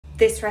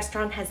This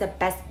restaurant has the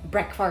best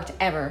breakfast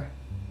ever.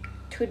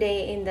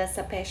 Today in the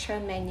special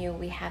menu,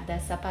 we have the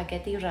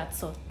spaghetti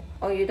razzo.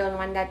 Oh, you don't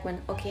want that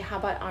one? Okay, how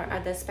about our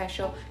other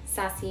special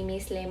sashimi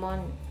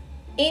lemon?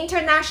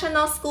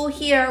 International school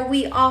here,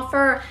 we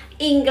offer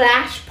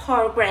English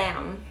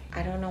program.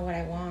 I don't know what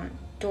I want.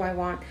 Do I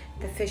want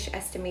the fish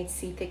estimates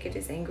sea thicket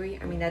is angry?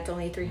 I mean, that's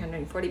only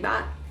 340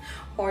 baht.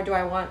 Or do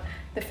I want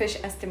the fish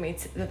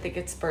estimates the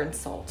thicket's burnt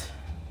salt?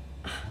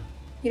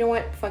 You know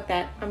what? Fuck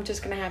that. I'm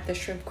just gonna have the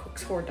shrimp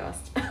cooked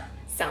sawdust.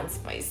 Sounds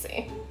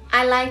spicy.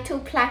 I like to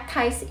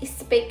practice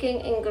speaking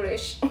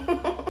English.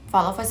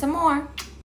 Follow for some more.